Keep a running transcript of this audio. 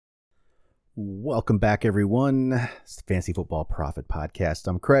Welcome back, everyone. It's the Fantasy Football Profit Podcast.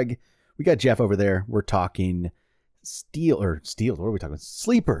 I'm Craig. We got Jeff over there. We're talking steals. What are we talking?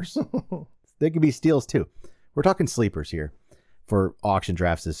 Sleepers. They could be steals too. We're talking sleepers here for auction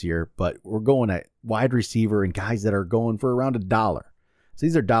drafts this year, but we're going at wide receiver and guys that are going for around $1. So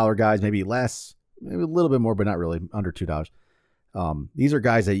these are dollar guys, maybe less, maybe a little bit more, but not really, under $2. These are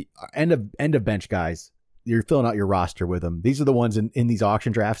guys that end of bench guys. You're filling out your roster with them. These are the ones in these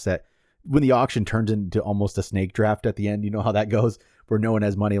auction drafts that when the auction turns into almost a snake draft at the end, you know how that goes, where no one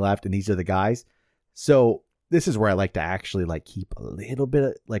has money left, and these are the guys. So this is where I like to actually keep a little bit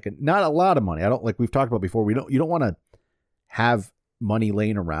of not a lot of money. I don't, like we've talked about before, you don't want to have money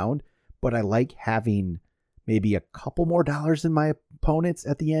laying around, but I like having maybe a couple more dollars than my opponents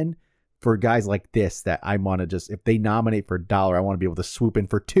at the end for guys like this that I want to just, if they nominate for $1, I want to be able to swoop in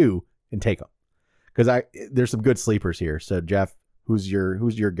for $2 and take them. Because there's some good sleepers here. So Jeff, who's your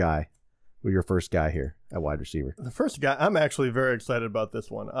guy? Who's your first guy here at wide receiver? The first guy, I'm actually very excited about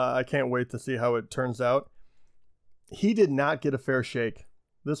this one. I can't wait to see how it turns out. He did not get a fair shake.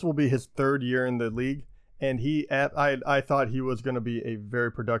 This will be his third year in the league, and I thought he was going to be a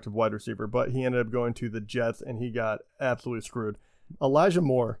very productive wide receiver, but he ended up going to the Jets, and he got absolutely screwed. Elijah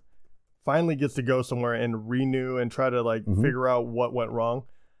Moore finally gets to go somewhere and renew and try to figure out what went wrong.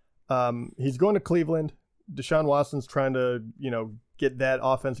 He's going to Cleveland. Deshaun Watson's trying to, get that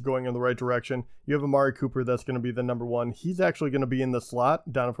offense going in the right direction. You have Amari Cooper that's going to be the number one. He's actually going to be in the slot.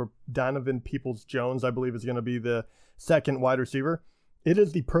 Donovan Peoples-Jones, I believe, is going to be the second wide receiver. It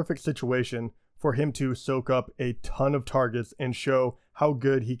is the perfect situation for him to soak up a ton of targets and show how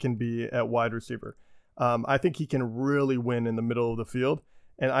good he can be at wide receiver. I think he can really win in the middle of the field,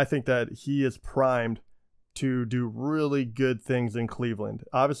 and I think that he is primed to do really good things in Cleveland.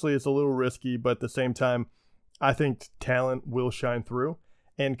 Obviously, it's a little risky, but at the same time, I think talent will shine through.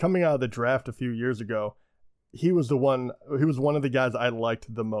 And coming out of the draft a few years ago, he was one of the guys I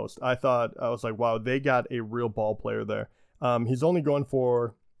liked the most. I was like, wow, they got a real ball player there. He's only going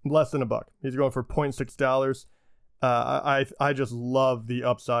for less than $1. He's going for $0.6. I just love the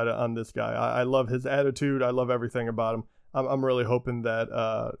upside on this guy. I love his attitude. I love everything about him. I'm really hoping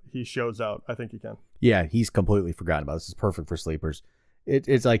that he shows out. I think he can. Yeah, he's completely forgotten about. This is perfect for sleepers.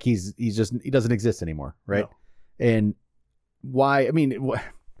 It's like he doesn't exist anymore, right? No. And why? I mean,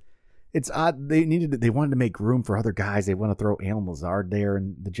 it's odd. They wanted to make room for other guys. They want to throw Allen Lazard there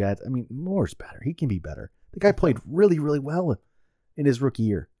and the Jets. I mean, Moore's better. He can be better. The guy played really, really well in his rookie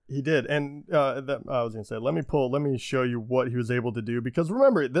year. He did. And I was going to say, let me show you what he was able to do. Because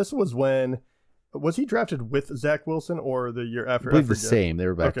remember, this was was he drafted with Zach Wilson or the year after? I believe the same. They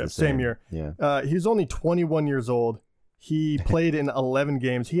were back the same year. Yeah. He was only 21 years old. He played in 11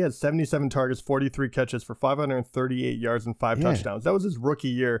 games. He had 77 targets, 43 catches for 538 yards and 5 touchdowns. That was his rookie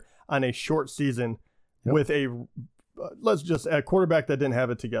year on a short season with a quarterback that didn't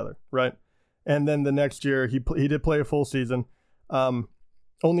have it together, right? And then the next year, he did play a full season.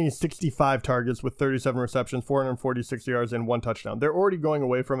 Only 65 targets with 37 receptions, 446 yards, and 1 touchdown. They're already going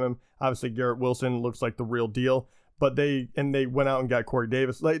away from him. Obviously, Garrett Wilson looks like the real deal, but they went out and got Corey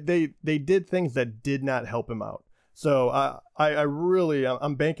Davis. They did things that did not help him out. So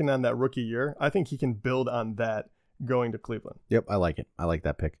I'm banking on that rookie year. I think he can build on that going to Cleveland. Yep, I like it. I like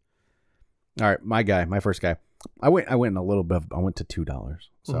that pick. All right, my first guy. I went a little bit. I went to $2,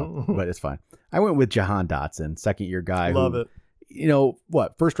 so but it's fine. I went with Jahan Dotson, second year guy. Love it.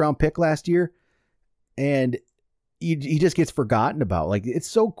 First round pick last year, and he just gets forgotten about. Like,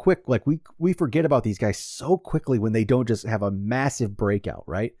 it's so quick. Like we forget about these guys so quickly when they don't just have a massive breakout,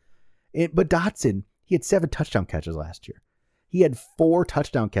 right? But Dotson, he had 7 touchdown catches last year. He had 4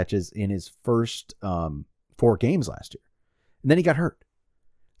 touchdown catches in his first 4 games last year. And then he got hurt.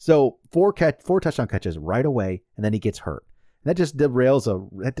 So 4 touchdown catches right away, and then he gets hurt. And that just derails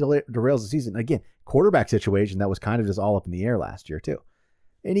the season. Again, quarterback situation that was kind of just all up in the air last year too.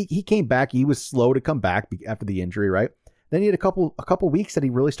 And he came back. He was slow to come back after the injury, right? Then he had a couple weeks that he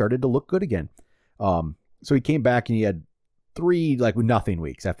really started to look good again. So he came back and he had 3 nothing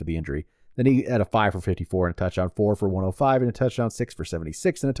weeks after the injury. Then he had a 5 for 54 and a touchdown, 4 for 105 and a touchdown, 6 for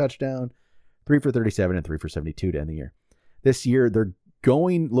 76 and a touchdown, 3 for 37 and 3 for 72 to end the year. This year, they're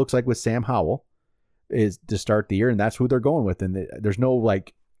going, looks like, with Sam Howell is to start the year, and that's who they're going with. And there's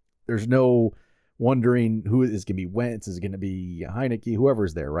no wondering who is going to be Wentz, is going to be Heineke,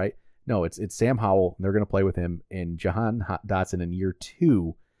 whoever's there, right? No, it's Sam Howell, and they're going to play with him. And Jahan Dotson in year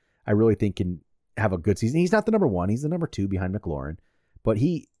 2, I really think can have a good season. He's not the number 1. He's the number 2 behind McLaurin, but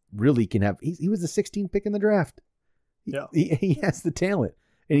he really can have, he was the 16th pick in the draft. Yeah. He has the talent.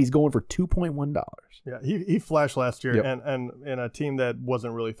 and he's going for $2.1. Yeah, he flashed last year, Yep. and in a team that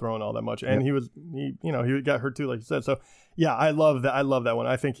wasn't really throwing all that much, and Yep. he got hurt too, like you said. So yeah, I love that. I love that one.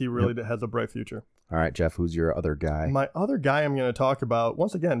 I think he really has a bright future. All right, Jeff, who's your other guy? My other guy I'm going to talk about,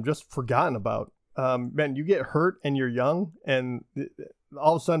 once again, just forgotten about. Man, you get hurt and you're young, and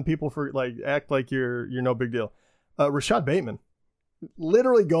all of a sudden people act like you're no big deal. Rashad Bateman,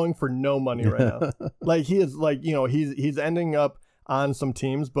 literally going for no money right now. Like he is he's ending up on some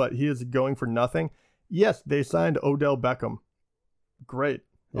teams, but he is going for nothing. Yes, they signed Odell Beckham. Great.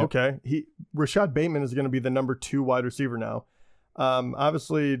 Yep. Okay. Rashad Bateman is going to be the number 2 wide receiver now.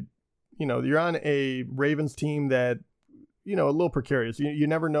 Obviously, you're on a Ravens team that, a little precarious. You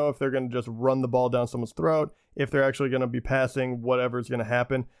never know if they're going to just run the ball down someone's throat, if they're actually going to be passing, whatever is going to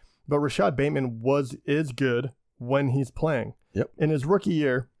happen. But Rashad Bateman is good when he's playing. Yep. In his rookie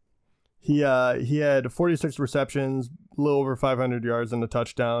year, he had 46 receptions, a little over 500 yards and a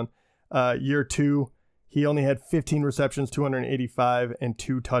touchdown. Year 2, he only had 15 receptions, 285, and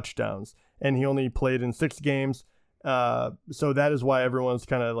 2 touchdowns. And he only played in 6 games. So that is why everyone's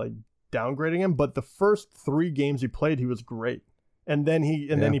kind of like downgrading him. But the first 3 games he played, he was great. And then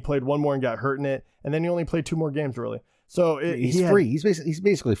he played one more and got hurt in it. And then he only played 2 more games, really. So he's free. He's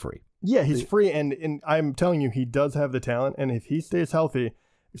basically free. Yeah, he's free. And I'm telling you, he does have the talent. And if he stays healthy,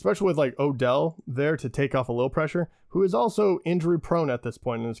 especially with like Odell there to take off a little pressure, who is also injury prone at this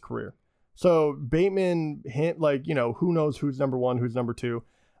point in his career. So Bateman, who knows who's number 1, who's number 2,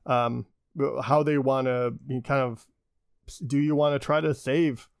 how they want to do you want to try to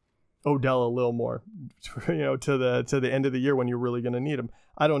save Odell a little more, to the end of the year when you're really going to need him?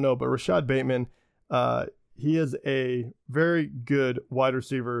 I don't know, but Rashad Bateman, he is a very good wide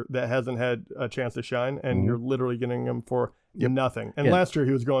receiver that hasn't had a chance to shine, and you're literally getting him for nothing. And last year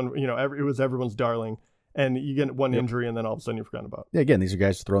he was going, it was everyone's darling, and you get one injury and then all of a sudden you're forgotten about. Yeah, again, these are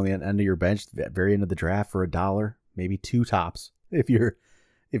guys throwing the end of your bench at the very end of the draft for $1, maybe 2 tops if you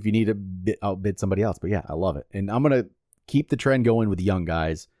need to outbid somebody else. But yeah, I love it. And I'm going to keep the trend going with young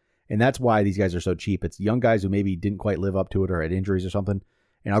guys. And that's why these guys are so cheap. It's young guys who maybe didn't quite live up to it or had injuries or something.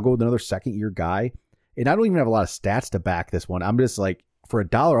 And I'll go with another second-year guy. And I don't even have a lot of stats to back this one. I'm just like, for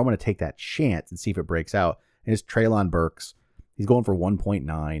 $1, I'm going to take that chance and see if it breaks out. And it's Treylon Burks. He's going for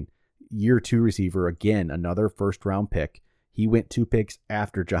 1.9. Year 2 receiver. Again, another first-round pick. He went 2 picks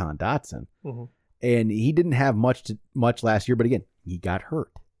after Jahan Dotson. Mm-hmm. And he didn't have much last year. But again, he got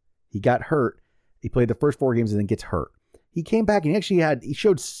hurt. He played the first 4 games and then gets hurt. He came back and he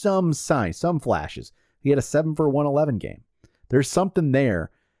showed some signs, some flashes. He had a 7 for 111 game. There's something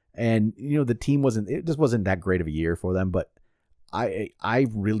there. And, the team it just wasn't that great of a year for them. But I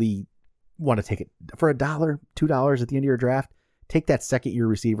really want to take it for $1, $2 at the end of your draft. Take that second-year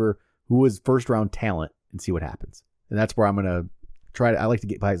receiver who was first-round talent and see what happens. And that's where I'm going to try. I like to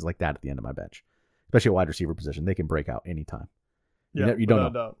get guys like that at the end of my bench, especially a wide receiver position. They can break out anytime. Yeah, you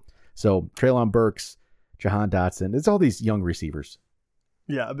don't know. So Treylon Burks, Jahan Dotson, it's all these young receivers.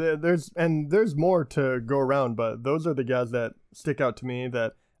 Yeah, there's more to go around, but those are the guys that stick out to me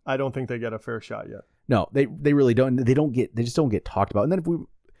that I don't think they get a fair shot yet. No, they really don't. They just don't get talked about. And then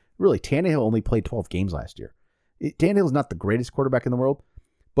Tannehill only played 12 games last year. Tannehill is not the greatest quarterback in the world,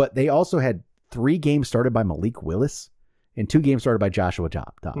 but they also had 3 games started by Malik Willis and 2 games started by Joshua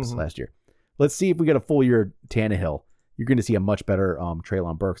Dobbs last year. Let's see if we get a full year Tannehill. You're going to see a much better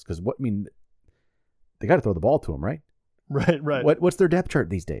Treylon Burks because they got to throw the ball to him, right? Right. What's their depth chart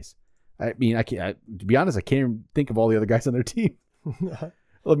these days? I mean, to be honest, I can't even think of all the other guys on their team.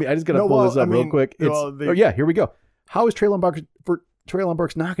 I just got to pull this up real quick. Here we go. How is Treylon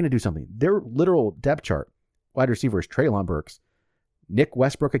Burks not going to do something? Their literal depth chart, wide receivers, Treylon Burks, Nick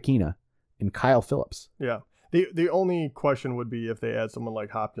Westbrook-Ikhine, and Kyle Phillips. Yeah. The only question would be if they add someone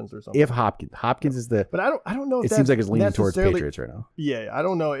like Hopkins or something. If Hopkins is the, but I don't know. If it seems like it's leaning towards Patriots right now. Yeah, I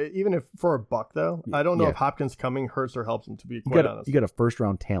don't know. Even if for $1 though, I don't know if Hopkins coming hurts or helps him. To be quite honest, you got a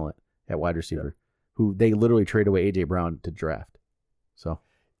first-round talent at wide receiver who they literally trade away AJ Brown to draft. So.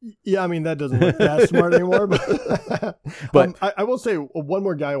 Yeah, I mean that doesn't look that smart anymore. But I will say one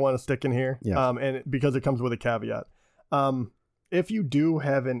more guy I want to stick in here. Yeah. And because it comes with a caveat, if you do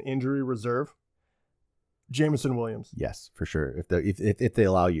have an injury reserve. Jameson Williams. Yes, for sure. If they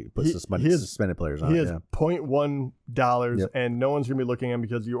allow you to put suspended players on, he has $0.1, and no one's gonna be looking at him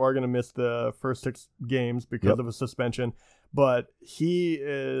because you are gonna miss the first 6 games because of a suspension. But he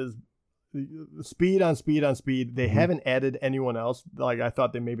is speed on speed on speed. They haven't added anyone else. Like I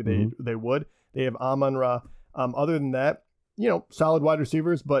thought they would. They have Amon-Ra. Other than that, solid wide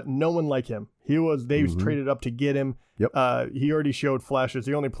receivers, but no one like him. He was traded up to get him. Yep. He already showed flashes.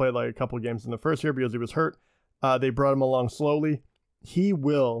 He only played like a couple of games in the first year because he was hurt. They brought him along slowly. he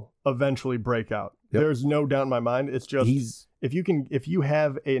will eventually break out. Yep. There's no doubt in my mind. It's just if you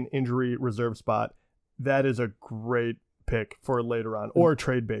have an injury reserve spot, that is a great pick for later on, or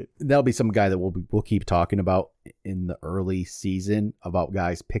trade bait. That'll be some guy that we'll keep talking about in the early season about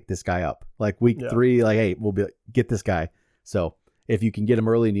guys. Pick this guy up like week 3. Like, hey, we'll get this guy. So if you can get him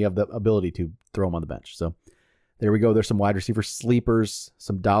early and you have the ability to throw him on the bench. So there we go. There's some wide receiver sleepers,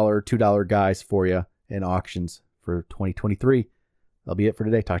 some $1, $2 guys for you in auctions for 2023. That'll be it for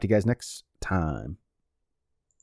today. Talk to you guys next time.